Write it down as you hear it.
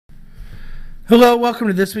Hello, welcome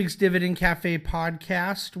to this week's Dividend Cafe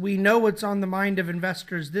podcast. We know what's on the mind of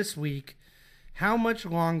investors this week. How much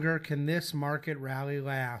longer can this market rally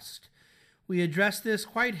last? We address this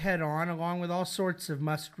quite head on, along with all sorts of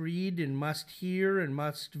must read and must hear and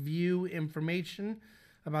must view information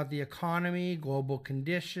about the economy, global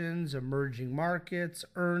conditions, emerging markets,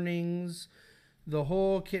 earnings, the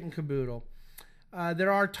whole kit and caboodle.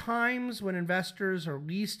 There are times when investors are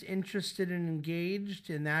least interested and engaged,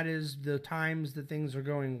 and that is the times that things are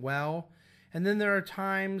going well. And then there are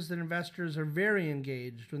times that investors are very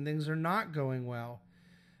engaged when things are not going well.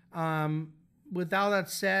 With all that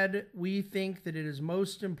said, we think that it is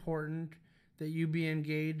most important that you be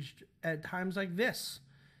engaged at times like this,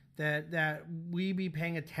 that we be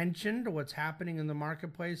paying attention to what's happening in the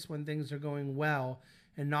marketplace when things are going well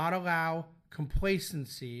and not allow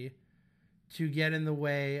complacency to get in the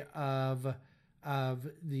way of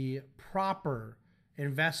the proper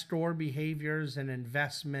investor behaviors and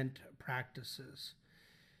investment practices.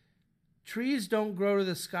 Trees don't grow to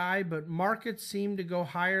the sky, but markets seem to go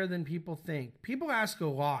higher than people think. People ask a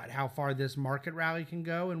lot how far this market rally can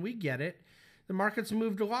go, and we get it. The market's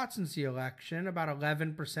moved a lot since the election, about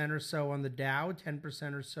 11% or so on the Dow,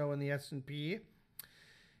 10% or so on the S&P.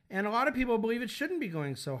 And a lot of people believe it shouldn't be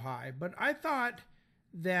going so high, but I thought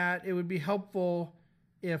that it would be helpful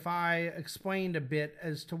if I explained a bit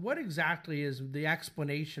as to what exactly is the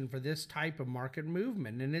explanation for this type of market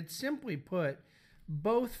movement. And it's simply put,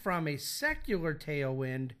 both from a secular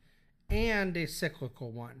tailwind and a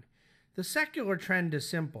cyclical one. The secular trend is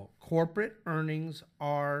simple. Corporate earnings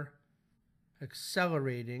are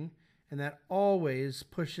accelerating, and that always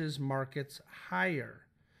pushes markets higher.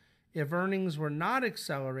 If earnings were not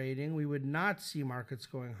accelerating, we would not see markets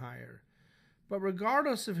going higher. But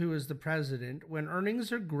regardless of who is the president, when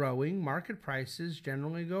earnings are growing, market prices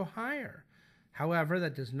generally go higher. However,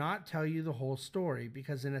 that does not tell you the whole story,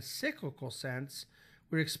 because in a cyclical sense,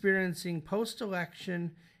 we're experiencing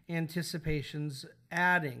post-election anticipations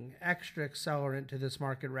adding extra accelerant to this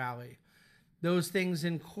market rally. Those things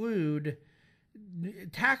include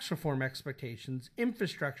tax reform expectations,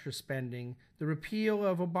 infrastructure spending, the repeal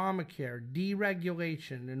of Obamacare,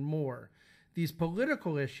 deregulation, and more. These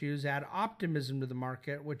political issues add optimism to the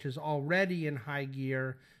market, which is already in high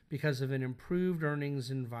gear because of an improved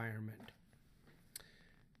earnings environment.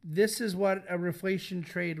 This is what a reflation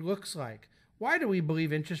trade looks like. Why do we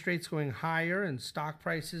believe interest rates going higher and stock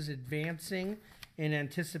prices advancing in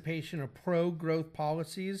anticipation of pro-growth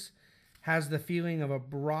policies has the feeling of a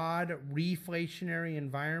broad reflationary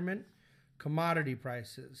environment? Commodity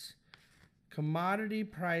prices. Commodity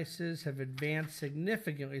prices have advanced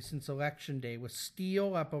significantly since Election Day, with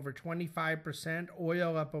steel up over 25%,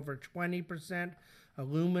 oil up over 20%,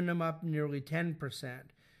 aluminum up nearly 10%.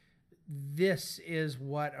 This is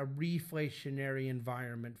what a reflationary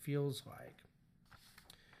environment feels like.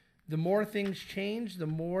 The more things change, the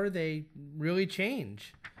more they really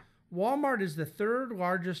change. Walmart is the third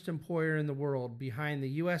largest employer in the world, behind the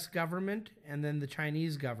U.S. government and then the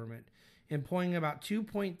Chinese government, employing about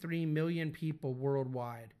 2.3 million people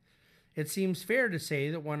worldwide. It seems fair to say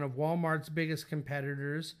that one of Walmart's biggest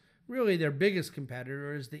competitors, really their biggest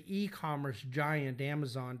competitor, is the e-commerce giant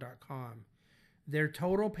Amazon.com. Their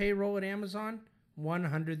total payroll at Amazon,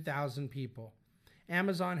 100,000 people.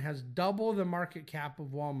 Amazon has double the market cap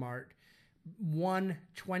of Walmart,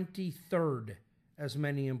 1/23rd as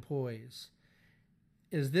many employees.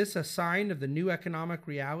 Is this a sign of the new economic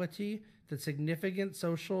reality that significant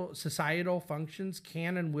societal functions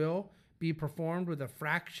can and will be performed with a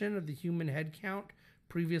fraction of the human headcount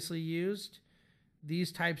previously used?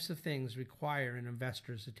 These types of things require an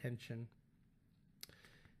investor's attention.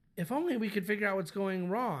 If only we could figure out what's going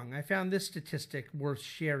wrong. I found this statistic worth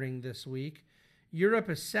sharing this week. Europe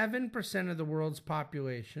is 7% of the world's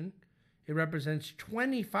population. It represents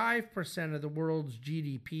 25% of the world's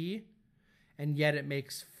GDP, and yet it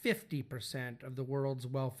makes 50% of the world's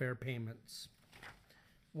welfare payments.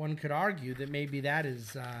 One could argue that maybe that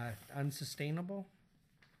is unsustainable.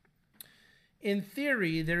 In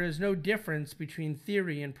theory, there is no difference between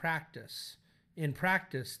theory and practice. In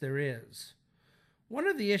practice, there is. One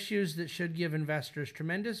of the issues that should give investors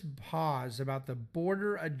tremendous pause about the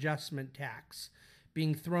border adjustment tax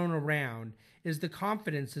being thrown around is the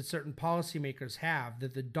confidence that certain policymakers have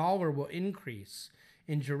that the dollar will increase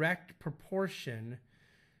in direct proportion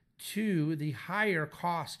to the higher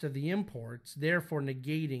cost of the imports, therefore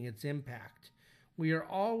negating its impact. We are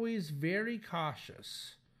always very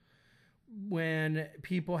cautious when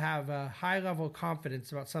people have a high level of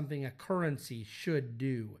confidence about something a currency should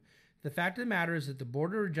do. The fact of the matter is that the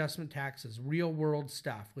border adjustment tax is real world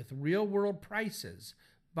stuff with real world prices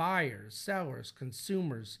buyers, sellers,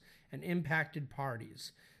 consumers, and impacted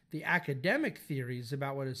parties. The academic theories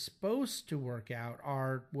about what is supposed to work out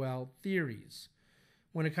are, well, theories.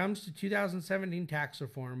 When it comes to 2017 tax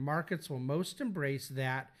reform, markets will most embrace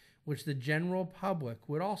that which the general public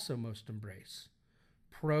would also most embrace: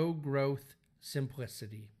 pro-growth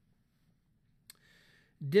simplicity.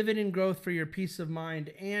 Dividend growth for your peace of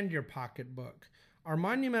mind and your pocketbook. Our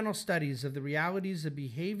monumental studies of the realities of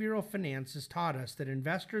behavioral finance has taught us that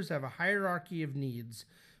investors have a hierarchy of needs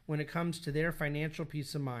when it comes to their financial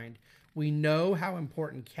peace of mind. We know how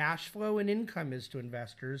important cash flow and income is to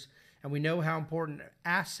investors, and we know how important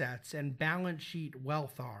assets and balance sheet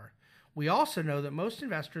wealth are. We also know that most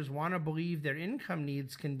investors want to believe their income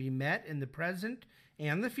needs can be met in the present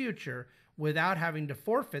and the future without having to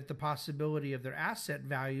forfeit the possibility of their asset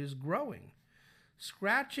values growing.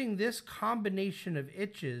 Scratching this combination of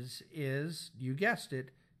itches is, you guessed it,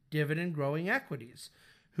 dividend-growing equities,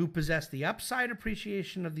 who possess the upside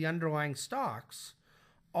appreciation of the underlying stocks,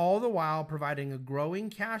 all the while providing a growing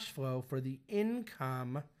cash flow for the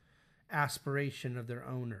income aspiration of their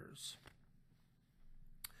owners.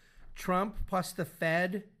 Trump plus the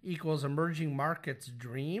Fed equals emerging markets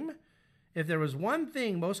dream? If there was one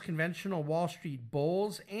thing most conventional Wall Street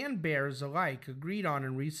bulls and bears alike agreed on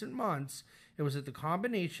in recent months, it was that the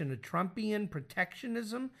combination of Trumpian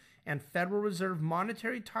protectionism and Federal Reserve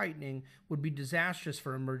monetary tightening would be disastrous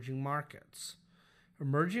for emerging markets.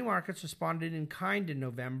 Emerging markets responded in kind in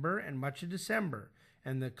November and much of December,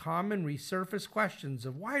 and the common resurfaced questions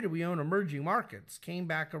of why do we own emerging markets came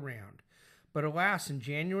back around. But alas, in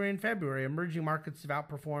January and February, emerging markets have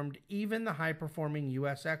outperformed even the high-performing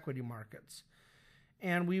U.S. equity markets.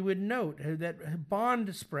 And we would note that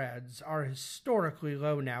bond spreads are historically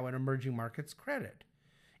low now in emerging markets credit.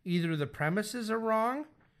 Either the premises are wrong,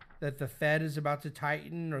 that the Fed is about to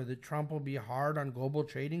tighten or that Trump will be hard on global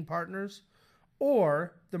trading partners,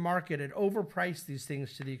 or the market had overpriced these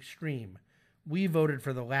things to the extreme. We voted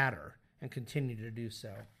for the latter and continue to do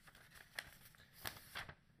so.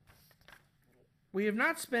 We have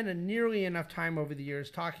not spent nearly enough time over the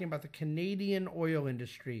years talking about the Canadian oil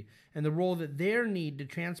industry and the role that their need to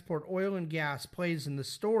transport oil and gas plays in the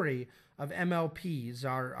story of MLPs,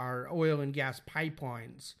 our oil and gas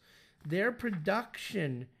pipelines. Their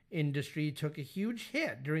production industry took a huge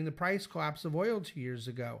hit during the price collapse of oil 2 years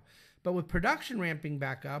ago. But with production ramping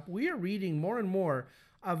back up, we are reading more and more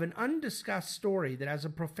of an undiscussed story that has a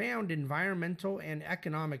profound environmental and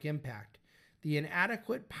economic impact: the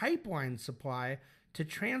inadequate pipeline supply to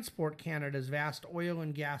transport Canada's vast oil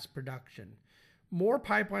and gas production. More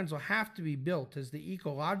pipelines will have to be built as the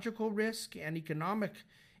ecological risk and economic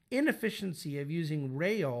inefficiency of using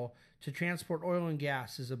rail to transport oil and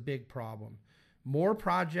gas is a big problem. More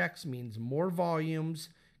projects means more volumes.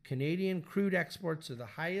 Canadian crude exports are the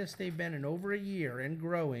highest they've been in over a year and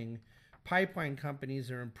growing. Pipeline companies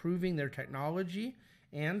are improving their technology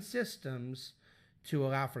and systems to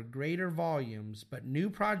allow for greater volumes, but new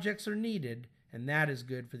projects are needed, and that is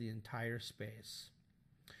good for the entire space.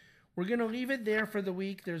 We're going to leave it there for the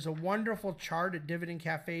week. There's a wonderful chart at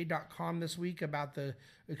dividendcafe.com this week about the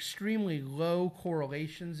extremely low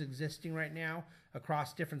correlations existing right now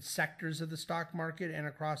across different sectors of the stock market and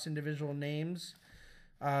across individual names.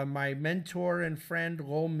 My mentor and friend,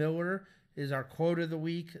 Lowell Miller, is our quote of the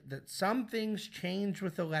week, that some things change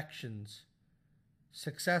with elections.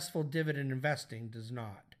 Successful dividend investing does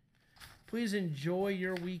not. Please enjoy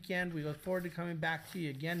your weekend. We look forward to coming back to you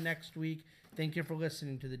again next week. Thank you for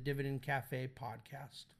listening to the Dividend Cafe podcast.